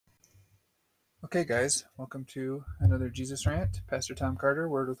Okay, guys, welcome to another Jesus Rant. Pastor Tom Carter,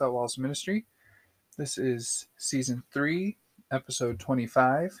 Word Without Walls Ministry. This is Season 3, Episode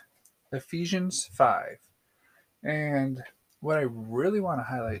 25, Ephesians 5. And what I really want to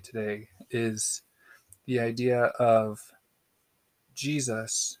highlight today is the idea of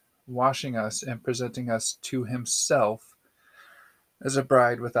Jesus washing us and presenting us to himself as a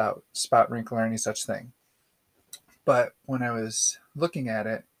bride without spot, wrinkle, or any such thing. But when I was looking at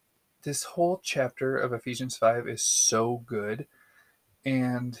it, this whole chapter of Ephesians 5 is so good.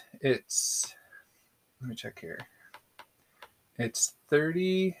 And let me check here. It's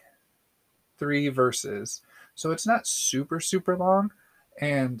 33 verses. So it's not super, super long.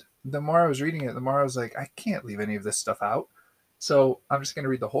 And the more I was reading it, the more I was like, I can't leave any of this stuff out. So I'm just going to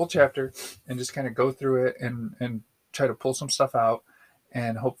read the whole chapter and just kind of go through it and try to pull some stuff out.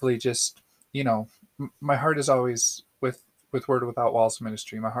 And hopefully just, my heart is always with Word Without Walls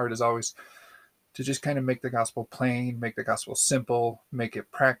ministry. My heart is always to just kind of make the gospel plain, make the gospel simple, make it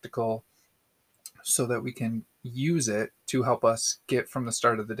practical, so that we can use it to help us get from the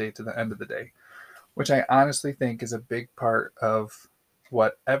start of the day to the end of the day, which I honestly think is a big part of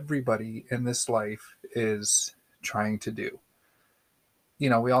what everybody in this life is trying to do. We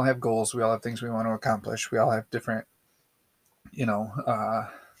all have goals. We all have things we want to accomplish. We all have different,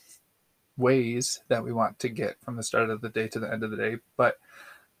 ways that we want to get from the start of the day to the end of the day. But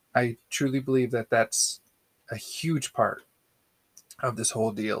I truly believe that that's a huge part of this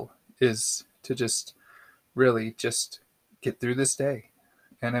whole deal, is to just really just get through this day.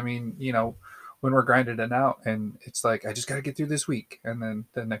 And I mean, when we're grinding it out and it's like, I just got to get through this week. And then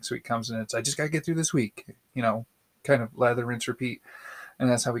the next week comes and it's, I just got to get through this week, kind of lather, rinse, repeat. And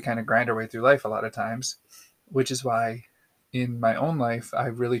that's how we kind of grind our way through life a lot of times, which is why in my own life, I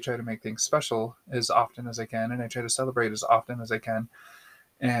really try to make things special as often as I can. And I try to celebrate as often as I can.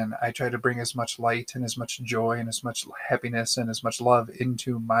 And I try to bring as much light and as much joy and as much happiness and as much love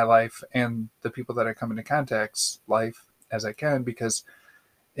into my life and the people that I come into contact's life as I can, because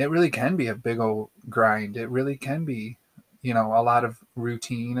it really can be a big old grind. It really can be, a lot of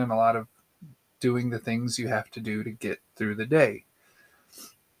routine and a lot of doing the things you have to do to get through the day.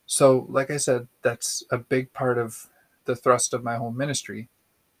 So, like I said, that's a big part of the thrust of my whole ministry,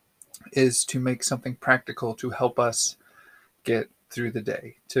 is to make something practical to help us get through the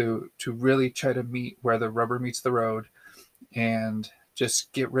day, to really try to meet where the rubber meets the road and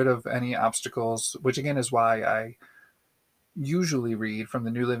just get rid of any obstacles, which again is why I usually read from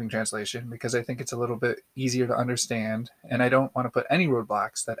the New Living Translation, because I think it's a little bit easier to understand, and I don't want to put any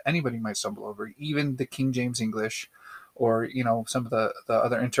roadblocks that anybody might stumble over, even the King James English or some of the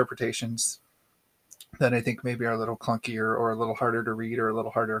other interpretations that I think maybe are a little clunkier or a little harder to read or a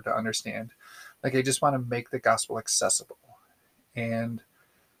little harder to understand. Like, I just want to make the gospel accessible. And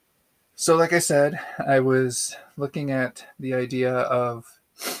so, like I said, I was looking at the idea of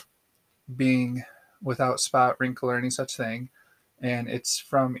being without spot, wrinkle, or any such thing. And it's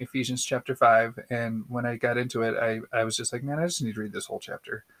from Ephesians chapter 5. And when I got into it, I was just like, man, I just need to read this whole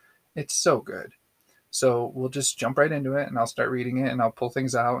chapter. It's so good. So we'll just jump right into it, and I'll start reading it, and I'll pull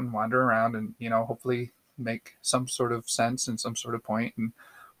things out and wander around and, hopefully make some sort of sense and some sort of point. And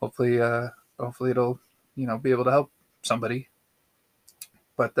hopefully it'll, be able to help somebody.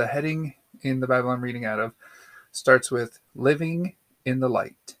 But the heading in the Bible I'm reading out of starts with living in the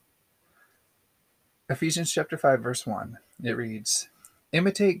light. Ephesians chapter 5, verse 1, it reads,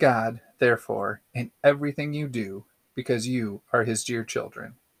 "Imitate God, therefore, in everything you do, because you are his dear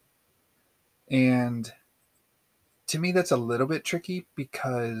children." And to me, that's a little bit tricky,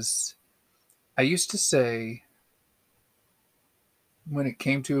 because I used to say, when it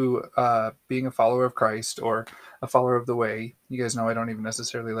came to being a follower of Christ or a follower of the way, you guys know I don't even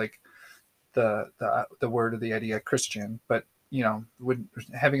necessarily like the word or the idea Christian, but when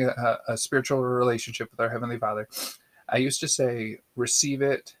having a spiritual relationship with our Heavenly Father, I used to say receive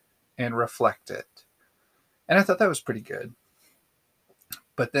it and reflect it, and I thought that was pretty good.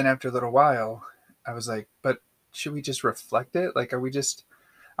 But then after a little while, I was like, but should we just reflect it? Like, are we just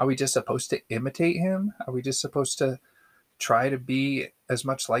supposed to imitate him? Are we just supposed to try to be as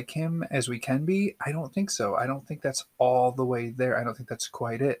much like him as we can be? I don't think so. I don't think that's all the way there. I don't think that's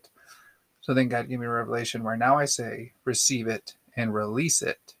quite it. So then God gave me a revelation where now I say, receive it and release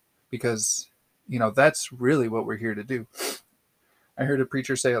it, because, that's really what we're here to do. I heard a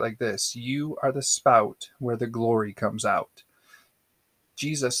preacher say it like this: you are the spout where the glory comes out.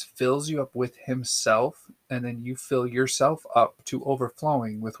 Jesus fills you up with himself, and then you fill yourself up to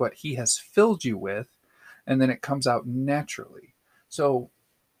overflowing with what he has filled you with, and then it comes out naturally. So,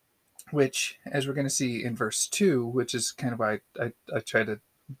 which, as we're going to see in verse 2, which is kind of why I try to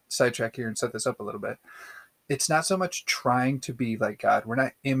sidetrack here and set this up a little bit. It's not so much trying to be like God. We're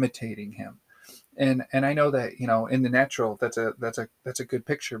not imitating him. And I know that, in the natural, that's a good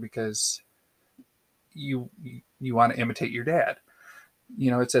picture, because you want to imitate your dad.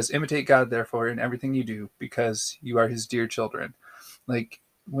 It says, imitate God, therefore, in everything you do, because you are his dear children. Like,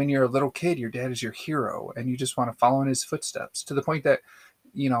 when you're a little kid, your dad is your hero, and you just want to follow in his footsteps, to the point that,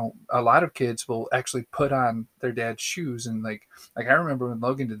 a lot of kids will actually put on their dad's shoes. And like I remember when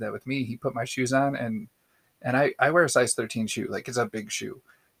Logan did that with me. He put my shoes on, and I wear a size 13 shoe. Like, it's a big shoe.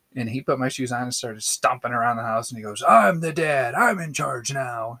 And he put my shoes on and started stomping around the house, and he goes, I'm the dad. I'm in charge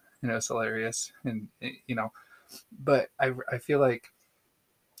now. It's hilarious. And, but I feel like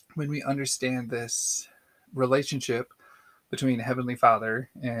when we understand this relationship between Heavenly Father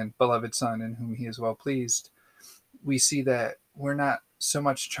and beloved Son, in whom he is well pleased, we see that we're not so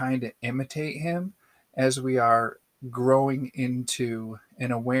much trying to imitate him as we are growing into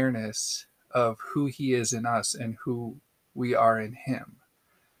an awareness of who he is in us and who we are in him,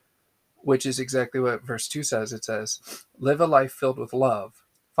 which is exactly what verse 2 says. It says, live a life filled with love,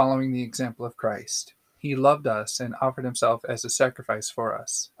 following the example of Christ. He loved us and offered himself as a sacrifice for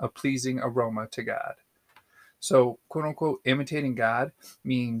us, a pleasing aroma to God. So, quote unquote, imitating God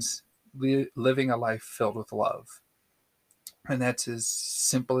means living a life filled with love. And that's as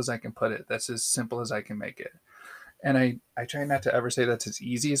simple as I can put it. That's as simple as I can make it. And I try not to ever say that's as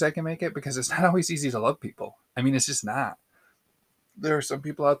easy as I can make it, because it's not always easy to love people. I mean, it's just not. There are some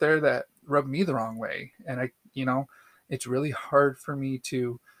people out there that rub me the wrong way. And it's really hard for me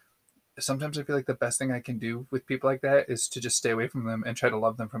to, sometimes I feel like the best thing I can do with people like that is to just stay away from them and try to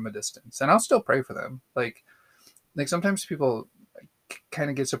love them from a distance. And I'll still pray for them. Like sometimes people kind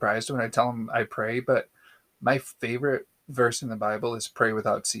of get surprised when I tell them I pray, but my favorite verse in the Bible is pray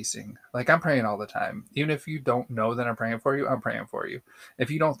without ceasing. Like, I'm praying all the time. Even if you don't know that I'm praying for you, I'm praying for you.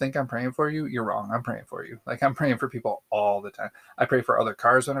 If you don't think I'm praying for you, you're wrong. I'm praying for you. Like, I'm praying for people all the time. I pray for other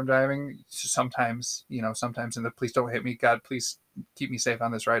cars when I'm driving. Sometimes, sometimes in the please don't hit me, God, please keep me safe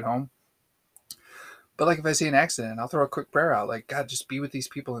on this ride home. But like, if I see an accident, I'll throw a quick prayer out, like, God, just be with these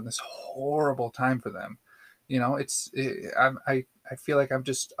people in this horrible time for them. I feel like I'm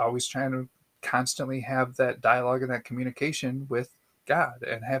just always trying to constantly have that dialogue and that communication with God,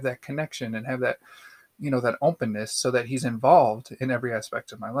 and have that connection, and have that, that openness, so that he's involved in every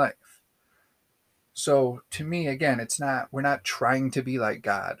aspect of my life. So to me, again, we're not trying to be like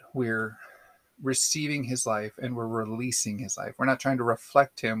God. We're receiving his life, and we're releasing his life. We're not trying to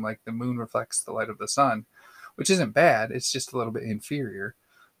reflect him like the moon reflects the light of the sun, which isn't bad. It's just a little bit inferior.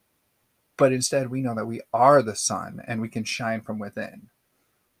 But instead, we know that we are the sun, and we can shine from within.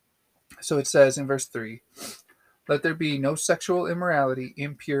 So it says in verse 3, let there be no sexual immorality,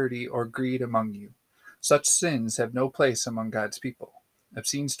 impurity, or greed among you. Such sins have no place among God's people.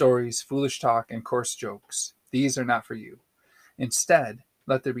 Obscene stories, foolish talk, and coarse jokes, these are not for you. Instead,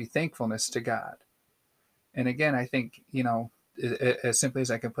 let there be thankfulness to God. And again, I think, as simply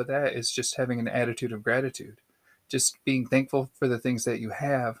as I can put that, is just having an attitude of gratitude. Just being thankful for the things that you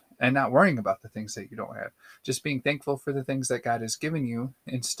have, and not worrying about the things that you don't have. Just being thankful for the things that God has given you,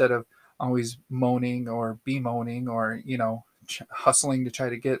 instead of always moaning or bemoaning, or, hustling to try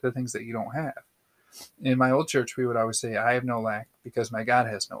to get the things that you don't have. In my old church, we would always say, I have no lack because my God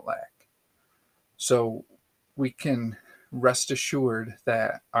has no lack. So we can rest assured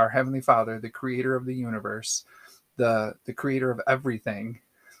that our Heavenly Father, the creator of the universe, the creator of everything,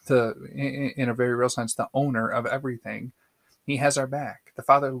 in a very real sense, the owner of everything, he has our back. The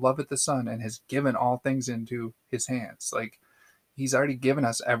Father loveth the Son and has given all things into his hands. Like, he's already given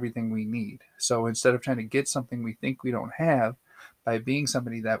us everything we need. So instead of trying to get something we think we don't have, by being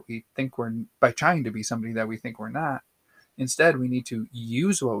somebody that we think by trying to be somebody that we think we're not, instead we need to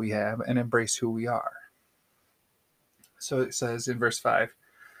use what we have and embrace who we are. So it says in verse 5,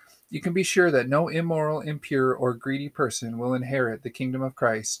 you can be sure that no immoral, impure, or greedy person will inherit the kingdom of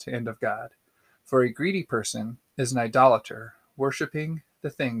Christ and of God. For a greedy person is an idolater, worshiping the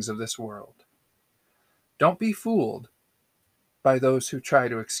things of this world. Don't be fooled by those who try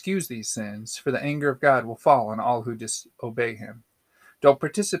to excuse these sins, for the anger of God will fall on all who disobey him. Don't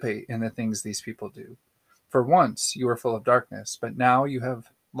participate in the things these people do. For once you were full of darkness, but now you have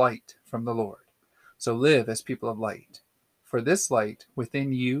light from the Lord. So live as people of light. For this light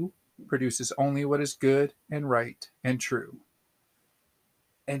within you produces only what is good and right and true.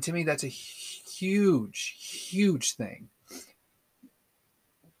 And to me, that's a huge, huge thing.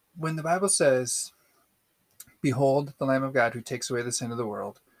 When the Bible says, behold the Lamb of God who takes away the sin of the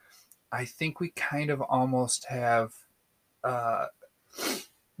world, I think we kind of almost have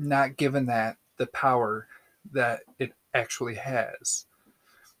not given that the power that it actually has.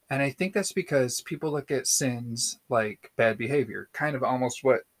 And I think that's because people look at sins like bad behavior, kind of almost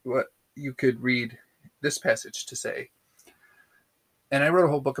what you could read this passage to say. And I wrote a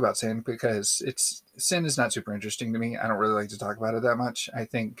whole book about sin because sin is not super interesting to me. I don't really like to talk about it that much. I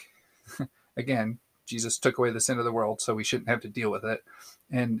think, again, Jesus took away the sin of the world, so we shouldn't have to deal with it.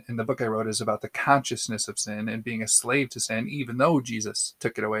 And the book I wrote is about the consciousness of sin and being a slave to sin, even though Jesus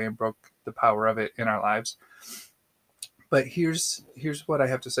took it away and broke the power of it in our lives. But here's what I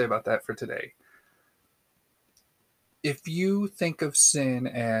have to say about that for today. If you think of sin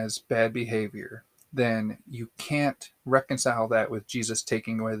as bad behavior, then you can't reconcile that with Jesus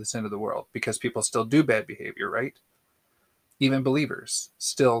taking away the sin of the world, because people still do bad behavior, right? Even believers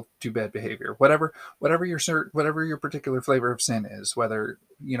still do bad behavior. Whatever your particular flavor of sin is, whether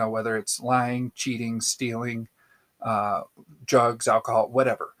it's lying, cheating, stealing, drugs, alcohol,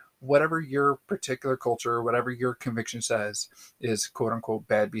 whatever your particular culture, whatever your conviction says is quote unquote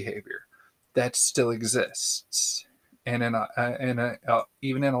bad behavior, that still exists. And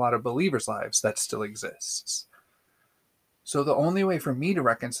even in a lot of believers' lives, that still exists. So the only way for me to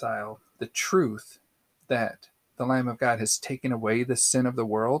reconcile the truth that the Lamb of God has taken away the sin of the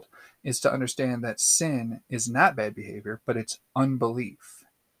world is to understand that sin is not bad behavior, but it's unbelief.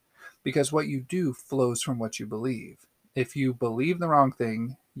 Because what you do flows from what you believe. If you believe the wrong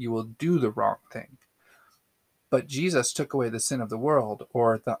thing, you will do the wrong thing. But Jesus took away the sin of the world,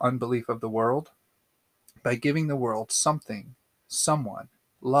 or the unbelief of the world, by giving the world something, someone,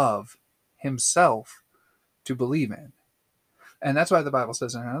 love, himself to believe in. And that's why the Bible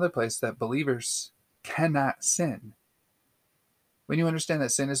says in another place that believers cannot sin. When you understand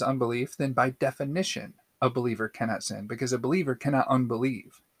that sin is unbelief, then by definition, a believer cannot sin, because a believer cannot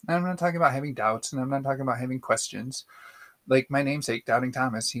unbelieve. And I'm not talking about having doubts, and I'm not talking about having questions. Like my namesake, Doubting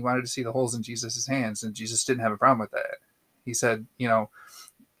Thomas, he wanted to see the holes in Jesus' hands, and Jesus didn't have a problem with that. He said,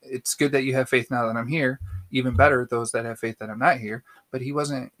 it's good that you have faith now that I'm here. Even better, those that have faith that I'm not here. But he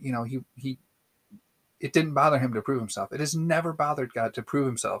wasn't, it didn't bother him to prove himself. It has never bothered God to prove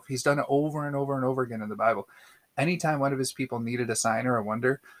himself. He's done it over and over and over again in the Bible. Anytime one of his people needed a sign or a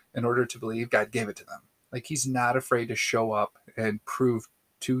wonder in order to believe, God gave it to them. Like, he's not afraid to show up and prove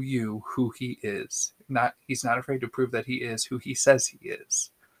to you who he is. He's not afraid to prove that he is who he says he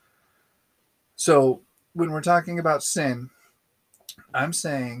is. So when we're talking about sin, I'm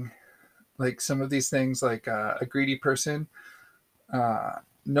saying, like, some of these things, like a greedy person,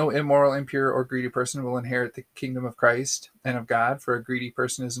 no immoral, impure, or greedy person will inherit the kingdom of Christ and of God, for a greedy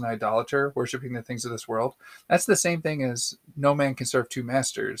person is an idolater, worshiping the things of this world. That's the same thing as no man can serve two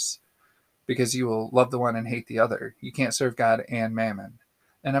masters, because you will love the one and hate the other. You can't serve God and mammon.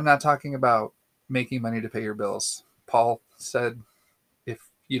 And I'm not talking about making money to pay your bills. Paul said, if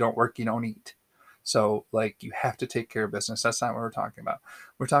you don't work, you don't eat. So, like, you have to take care of business. That's not what we're talking about.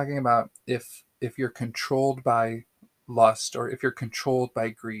 We're talking about if you're controlled by lust, or if you're controlled by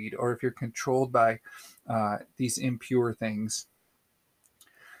greed, or if you're controlled by these impure things,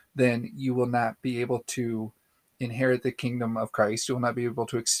 then you will not be able to inherit the kingdom of Christ. You will not be able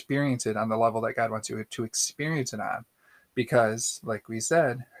to experience it on the level that God wants you to experience it on. Because, like we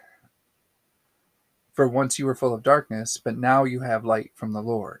said, for once you were full of darkness, but now you have light from the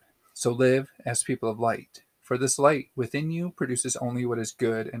Lord. So live as people of light. For this light within you produces only what is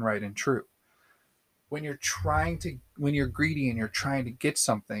good and right and true. When you're greedy and you're trying to get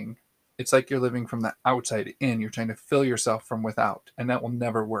something, it's like you're living from the outside in. You're trying to fill yourself from without, and that will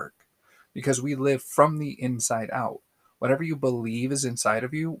never work, because we live from the inside out. Whatever you believe is inside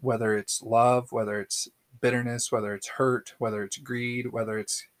of you, whether it's love, whether it's bitterness, whether it's hurt, whether it's greed, whether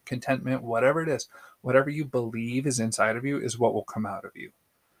it's contentment, whatever it is, whatever you believe is inside of you is what will come out of you.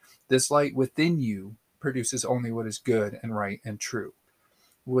 This light within you produces only what is good and right and true.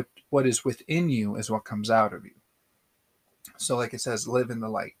 What is within you is what comes out of you. So, like it says, live in the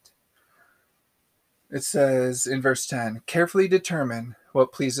light. It says in verse 10, carefully determine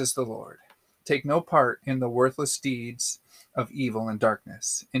what pleases the Lord. Take no part in the worthless deeds of evil and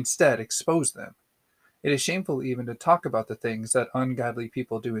darkness. Instead, expose them. It is shameful even to talk about the things that ungodly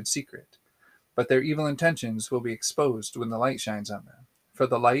people do in secret, but their evil intentions will be exposed when the light shines on them. For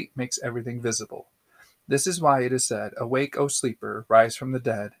the light makes everything visible. This is why it is said, awake, O sleeper, rise from the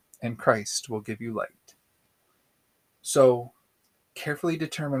dead, and Christ will give you light. So, carefully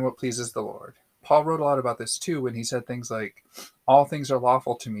determine what pleases the Lord. Paul wrote a lot about this too when he said things like, all things are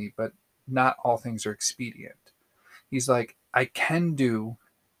lawful to me, but not all things are expedient. He's like, I can do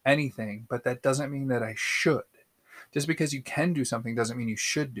anything, but that doesn't mean that I should. Just because you can do something doesn't mean you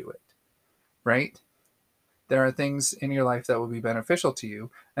should do it, right? There are things in your life that will be beneficial to you,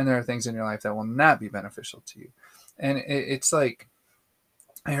 and there are things in your life that will not be beneficial to you. And it's like,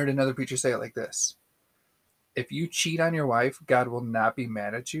 I heard another preacher say it like this: if you cheat on your wife, God will not be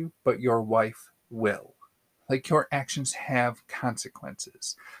mad at you, but your wife will. Like, your actions have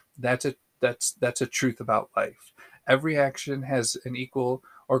consequences. That's a truth about life. Every action has an equal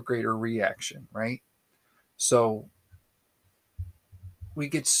or greater reaction, right? So we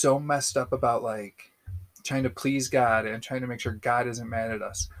get so messed up about like trying to please God and trying to make sure God isn't mad at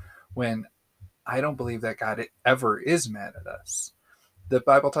us, when I don't believe that God ever is mad at us. The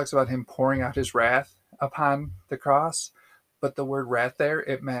Bible talks about him pouring out his wrath upon the cross, but the word wrath there,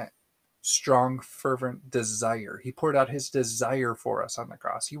 it meant strong, fervent desire. He poured out his desire for us on the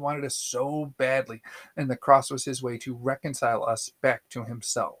cross. He wanted us so badly, and the cross was his way to reconcile us back to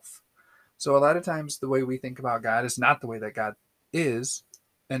himself. So a lot of times the way we think about God is not the way that God is,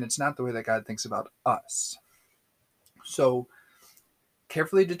 and it's not the way that God thinks about us. So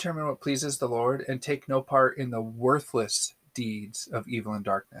carefully determine what pleases the Lord and take no part in the worthless deeds of evil and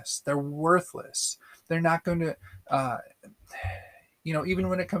darkness. They're worthless. They're not going to, even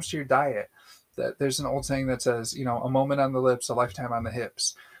when it comes to your diet, that there's an old saying that says, a moment on the lips, a lifetime on the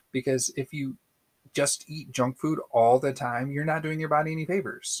hips. Because if you just eat junk food all the time, you're not doing your body any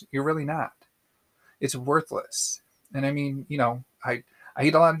favors. You're really not. It's worthless. And I mean, I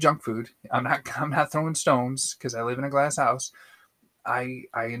eat a lot of junk food. I'm not throwing stones because I live in a glass house. I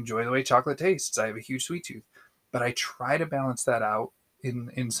enjoy the way chocolate tastes. I have a huge sweet tooth, but I try to balance that out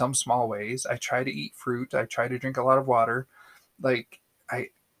in some small ways. I try to eat fruit. I try to drink a lot of water. Like, I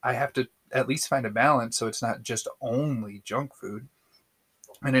have to at least find a balance so it's not just only junk food.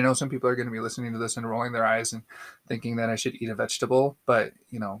 And I know some people are going to be listening to this and rolling their eyes and thinking that I should eat a vegetable, but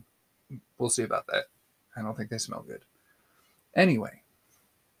we'll see about that. I don't think they smell good. Anyway,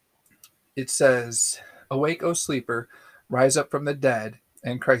 it says, "Awake, O sleeper, rise up from the dead,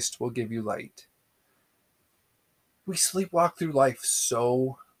 and Christ will give you light." We sleepwalk through life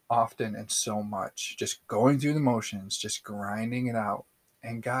so often and so much, just going through the motions, just grinding it out.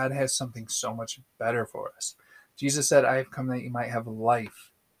 And God has something so much better for us. Jesus said, "I have come that you might have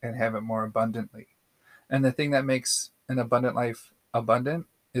life and have it more abundantly." And the thing that makes an abundant life abundant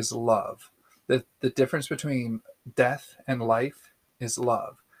is love. The difference between death and life is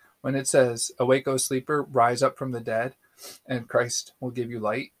love. When it says, "Awake, O sleeper, rise up from the dead, and Christ will give you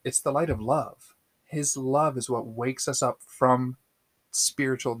light," it's the light of love. His love is what wakes us up from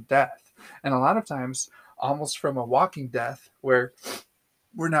spiritual death. And a lot of times, almost from a walking death, where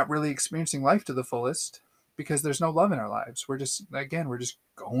we're not really experiencing life to the fullest because there's no love in our lives. We're just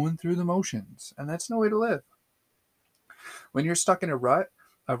going through the motions, and that's no way to live. When you're stuck in a rut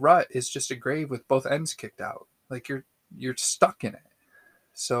is just a grave with both ends kicked out. Like, you're stuck in it.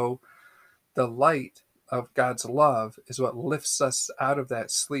 So the light of God's love is what lifts us out of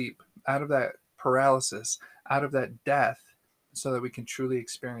that sleep, out of that paralysis, out of that death, so that we can truly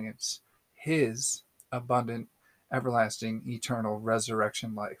experience his abundant, everlasting, eternal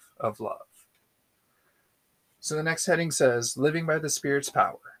resurrection life of love. So the next heading says, "Living by the Spirit's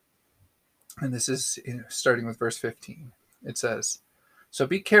power." And this is starting with verse 15. It says, "So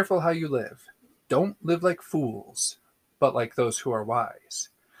be careful how you live. Don't live like fools, but like those who are wise.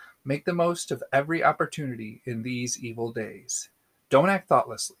 Make the most of every opportunity in these evil days. Don't act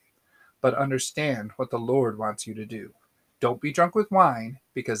thoughtlessly, but understand what the Lord wants you to do. Don't be drunk with wine,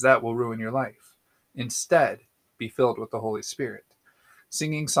 because that will ruin your life. Instead, be filled with the Holy Spirit,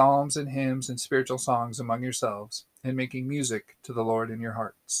 singing psalms and hymns and spiritual songs among yourselves, and making music to the Lord in your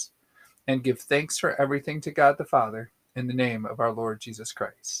hearts. And give thanks for everything to God the Father in the name of our Lord Jesus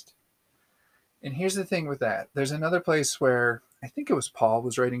Christ." And here's the thing with that. There's another place where I think it was Paul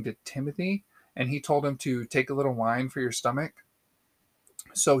was writing to Timothy, and he told him to take a little wine for your stomach.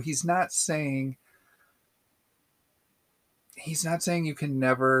 So he's not saying you can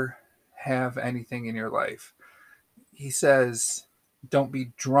never have anything in your life. He says, don't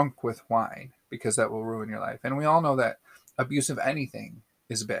be drunk with wine, because that will ruin your life. And we all know that abuse of anything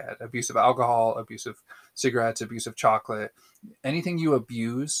is bad. Abuse of alcohol, abuse of cigarettes, abuse of chocolate. Anything you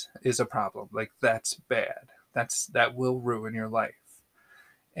abuse is a problem. Like, that's bad. That will ruin your life.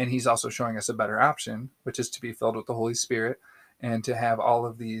 And he's also showing us a better option, which is to be filled with the Holy Spirit and to have all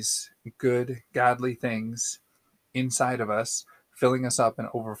of these good, godly things inside of us, filling us up and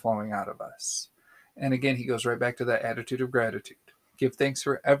overflowing out of us. And again, he goes right back to that attitude of gratitude. Give thanks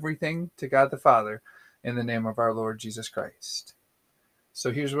for everything to God the Father in the name of our Lord Jesus Christ.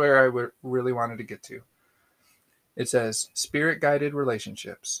 So here's where I really wanted to get to. It says, spirit-guided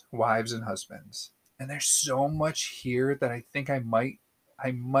relationships, wives and husbands. And there's so much here that I think I might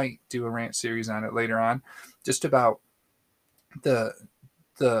do a rant series on it later on, just about the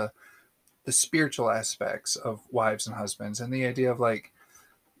spiritual aspects of wives and husbands, and the idea of, like,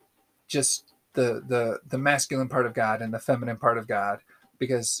 just the masculine part of God and the feminine part of God,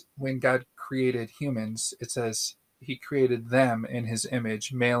 because when God created humans, it says he created them in his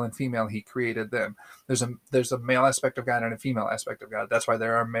image, male and female. He created them. There's a male aspect of God and a female aspect of God. That's why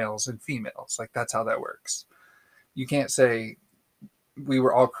there are males and females. Like, that's how that works. You can't say we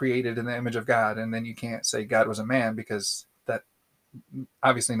were all created in the image of God, and then you can't say God was a man, because that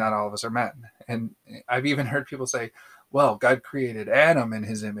obviously not all of us are men. And I've even heard people say, well, God created Adam in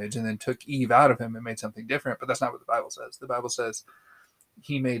his image and then took Eve out of him and made something different. But that's not what the Bible says. The Bible says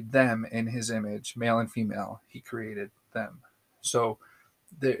he made them in his image, male and female. He created them. So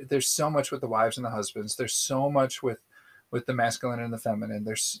there's so much with the wives and the husbands. There's so much with the masculine and the feminine.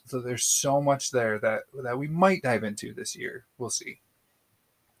 There's so much there that we might dive into this year. We'll see.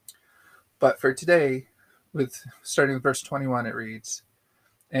 But for today, with starting with verse 21, it reads,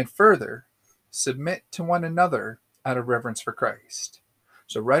 "And further, submit to one another out of reverence for Christ."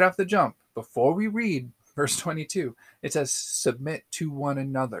 So right off the jump, before we read verse 22, it says, submit to one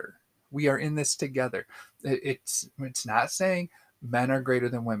another. We are in this together. It's not saying men are greater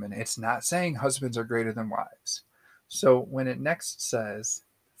than women. It's not saying husbands are greater than wives. So when it next says,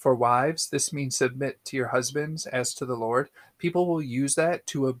 for wives, this means submit to your husbands as to the Lord, people will use that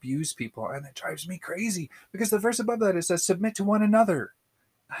to abuse people. And it drives me crazy, because the verse above that, it says, submit to one another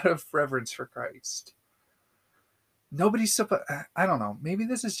out of reverence for Christ. Nobody's supposed, I don't know, maybe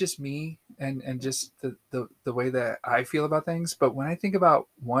this is just me and just the way that I feel about things, but when I think about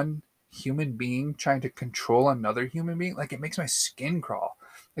one human being trying to control another human being, like, it makes my skin crawl.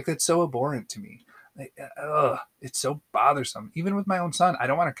 Like, that's so abhorrent to me. Like, it's so bothersome. Even with my own son, I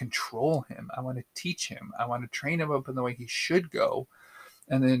don't want to control him. I want to teach him. I want to train him up in the way he should go,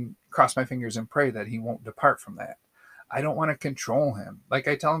 and then cross my fingers and pray that he won't depart from that. I don't want to control him. Like,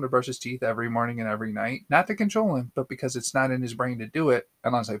 I tell him to brush his teeth every morning and every night, not to control him, but because it's not in his brain to do it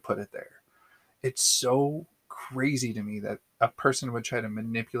unless I put it there. It's so crazy to me that a person would try to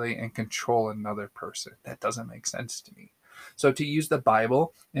manipulate and control another person. That doesn't make sense to me. So to use the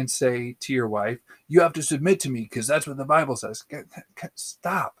Bible and say to your wife, you have to submit to me because that's what the Bible says.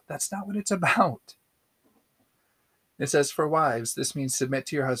 Stop. That's not what it's about. It says, for wives, this means submit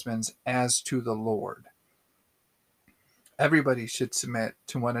to your husbands as to the Lord. Everybody should submit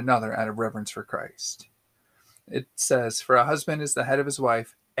to one another out of reverence for Christ. It says, for a husband is the head of his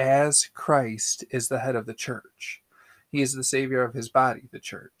wife, as Christ is the head of the church. He is the Savior of his body, the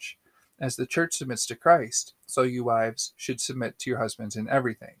church. As the church submits to Christ, so you wives should submit to your husbands in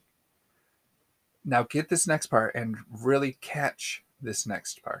everything. Now get this next part and really catch this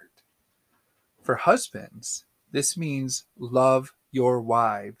next part. For husbands, this means love your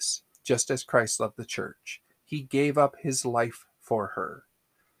wives, just as Christ loved the church. He gave up his life for her.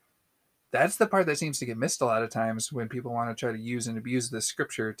 That's the part that seems to get missed a lot of times when people want to try to use and abuse this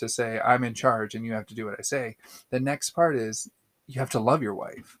scripture to say, I'm in charge and you have to do what I say. The next part is you have to love your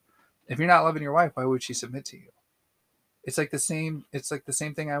wife. If you're not loving your wife, why would she submit to you? It's like the same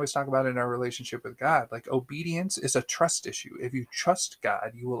thing I always talk about in our relationship with God. Like, obedience is a trust issue. If you trust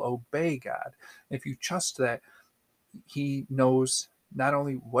God, you will obey God. If you trust that he knows not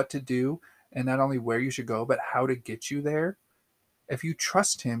only what to do and not only where you should go, but how to get you there. If you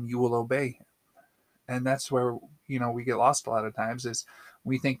trust him, you will obey him. And that's where, we get lost a lot of times, is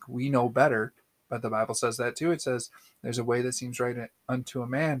we think we know better, but the Bible says that too. It says there's a way that seems right unto a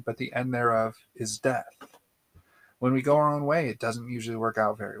man, but the end thereof is death. When we go our own way, it doesn't usually work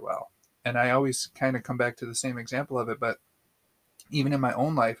out very well. And I always kind of come back to the same example of it, but even in my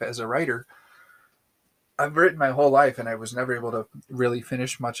own life as a writer, I've written my whole life and I was never able to really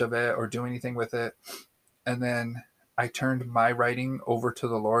finish much of it or do anything with it. And then I turned my writing over to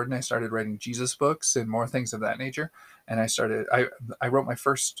the Lord and I started writing Jesus books and more things of that nature. And I wrote my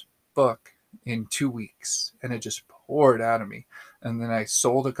first book in 2 weeks and it just poured out of me. And then I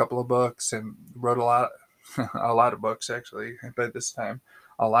sold a couple of books and wrote a lot of books, actually, by this time,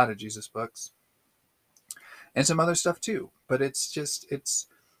 a lot of Jesus books and some other stuff too. But it's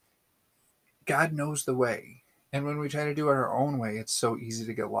God knows the way. And when we try to do it our own way, it's so easy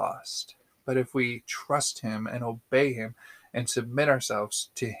to get lost. But if we trust him and obey him and submit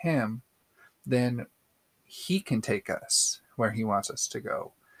ourselves to him, then he can take us where he wants us to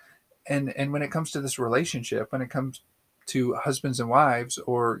go. And when it comes to this relationship, when it comes to husbands and wives,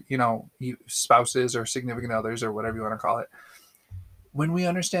 or, spouses or significant others or whatever you want to call it, when we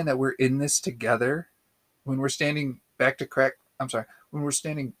understand that we're in this together, when we're standing when we're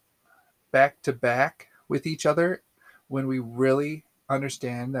standing back to back with each other, when we really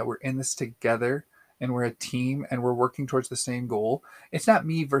understand that we're in this together and we're a team and we're working towards the same goal, it's not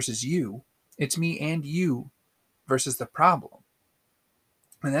me versus you. It's me and you versus the problem.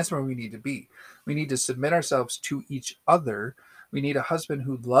 And that's where we need to be. We need to submit ourselves to each other. We need a husband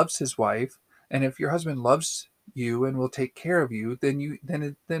who loves his wife. And if your husband loves you and will take care of you, then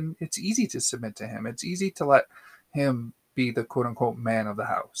it's easy to submit to him. It's easy to let him be the quote unquote man of the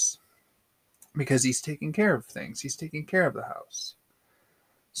house because he's taking care of things. He's taking care of the house.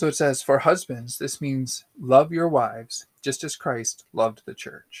 So it says, for husbands, this means love your wives just as Christ loved the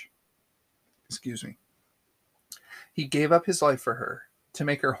church. Excuse me. He gave up his life for her to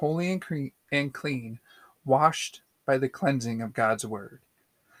make her holy and clean, washed by the cleansing of God's word.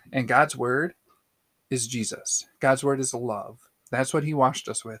 And God's word is Jesus. God's word is love. That's what he washed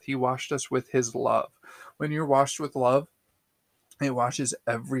us with. He washed us with his love. When you're washed with love, it washes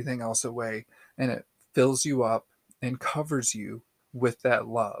everything else away and it fills you up and covers you with that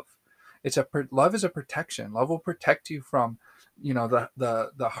love. Love is a protection. Love will protect you from,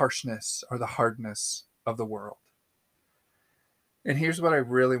 the harshness or the hardness of the world. And here's what I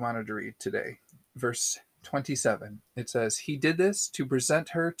really wanted to read today. Verse 27. It says, he did this to present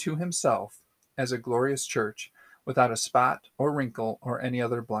her to himself as a glorious church without a spot or wrinkle or any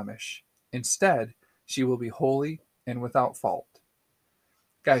other blemish. Instead, she will be holy and without fault.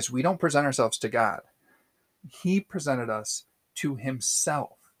 Guys, we don't present ourselves to God. He presented us to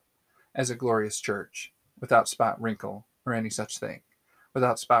himself as a glorious church without spot, wrinkle, or any such thing,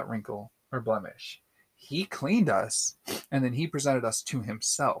 without spot, wrinkle, or blemish. He cleaned us, and then he presented us to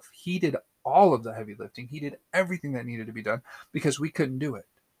himself. He did all of the heavy lifting. He did everything that needed to be done because we couldn't do it,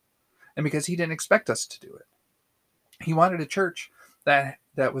 and because he didn't expect us to do it. He wanted a church that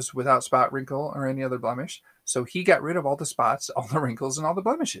was without spot, wrinkle, or any other blemish, so he got rid of all the spots, all the wrinkles, and all the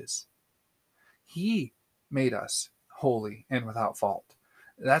blemishes. He made us holy and without fault.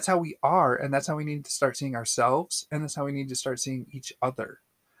 That's how we are, and that's how we need to start seeing ourselves, and that's how we need to start seeing each other.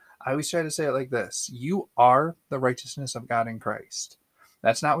 I always try to say it like this. You are the righteousness of God in Christ.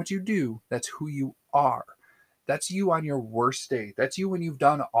 That's not what you do. That's who you are. That's you on your worst day. That's you when you've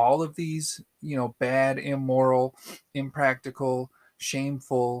done all of these, bad, immoral, impractical,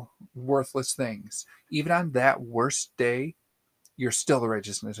 shameful, worthless things. Even on that worst day, you're still the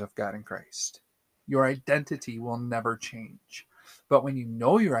righteousness of God in Christ. Your identity will never change. But when you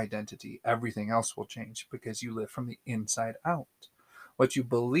know your identity, everything else will change because you live from the inside out. What you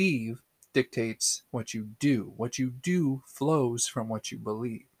believe dictates what you do. What you do flows from what you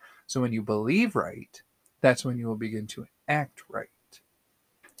believe. So when you believe right, that's when you will begin to act right.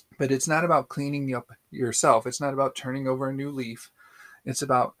 But it's not about cleaning up yourself. It's not about turning over a new leaf. It's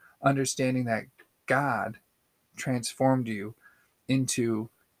about understanding that God transformed you into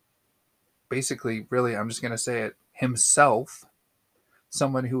basically, really, I'm just going to say it, himself,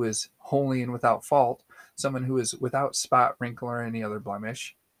 someone who is holy and without fault, someone who is without spot, wrinkle, or any other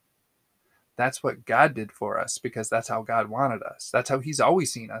blemish. That's what God did for us because that's how God wanted us. That's how he's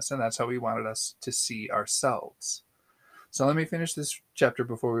always seen us, and that's how he wanted us to see ourselves. So let me finish this chapter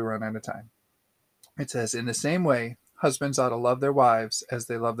before we run out of time. It says, in the same way, husbands ought to love their wives as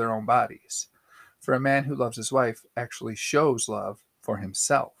they love their own bodies. For a man who loves his wife actually shows love for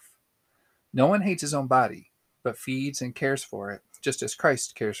himself. No one hates his own body, but feeds and cares for it, just as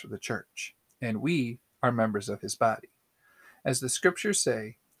Christ cares for the church, and we are members of his body. As the scriptures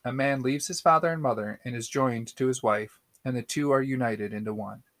say, a man leaves his father and mother and is joined to his wife, and the two are united into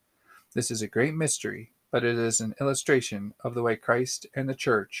one. This is a great mystery, but it is an illustration of the way Christ and the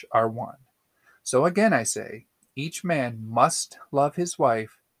church are one. So again I say, each man must love his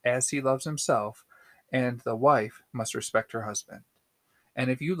wife as he loves himself, and the wife must respect her husband. And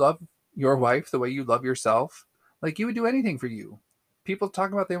if you love your wife the way you love yourself, like you would do anything for you. People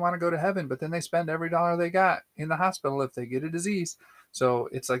talk about they want to go to heaven, but then they spend every dollar they got in the hospital if they get a disease. So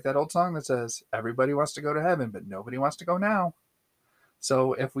it's like that old song that says, everybody wants to go to heaven, but nobody wants to go now.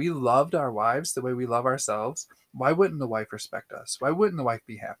 So if we loved our wives the way we love ourselves, why wouldn't the wife respect us? Why wouldn't the wife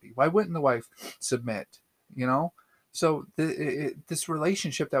be happy? Why wouldn't the wife submit? So this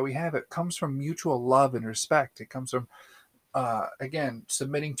relationship that we have, it comes from mutual love and respect. It comes from, again,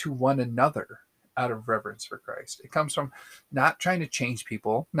 submitting to one another out of reverence for Christ. It comes from not trying to change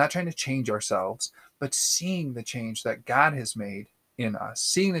people, not trying to change ourselves, but seeing the change that God has made in us,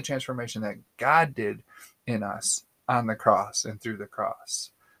 seeing the transformation that God did in us on the cross and through the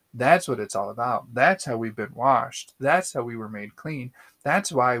cross. That's what it's all about. That's how we've been washed. That's how we were made clean.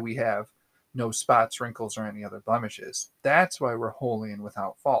 That's why we have no spots, wrinkles, or any other blemishes. That's why we're holy and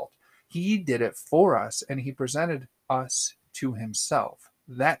without fault. He did it for us, and he presented us to himself.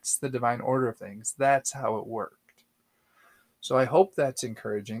 That's the divine order of things. That's how it worked. So I hope that's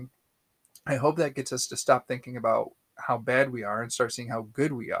encouraging. I hope that gets us to stop thinking about how bad we are and start seeing how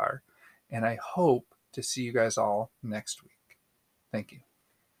good we are. And I hope to see you guys all next week. Thank you.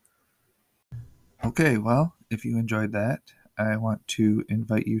 Okay, well, if you enjoyed that, I want to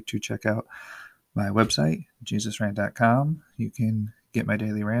invite you to check out my website, jesusrant.com. You can get my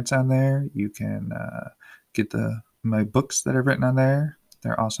daily rants on there. You can get my books that I've written on there.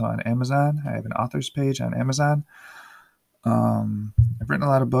 They're also on Amazon. I have an author's page on Amazon. I've written a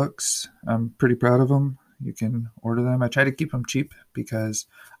lot of books. I'm pretty proud of them. You can order them. I try to keep them cheap because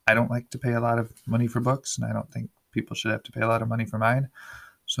I don't like to pay a lot of money for books, and I don't think people should have to pay a lot of money for mine.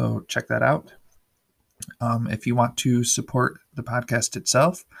 So check that out. If you want to support the podcast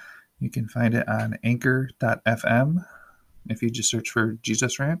itself, you can find it on anchor.fm. If you just search for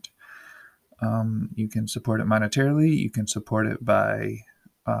Jesus Rant, you can support it monetarily. You can support it by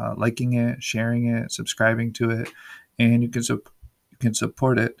liking it, sharing it, subscribing to it, and you can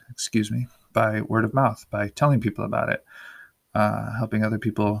support it, by word of mouth, by telling people about it, helping other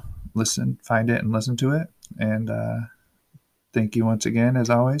people find it and listen to it. And thank you once again,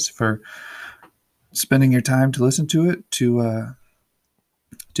 as always, for spending your time to listen to it, to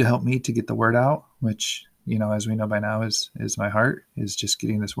help me to get the word out, which, as we know by now, is my heart, is just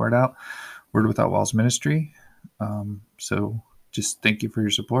getting this word out. Word Without Walls ministry. So just thank you for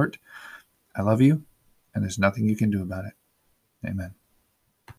your support. I love you, and there's nothing you can do about it. Amen.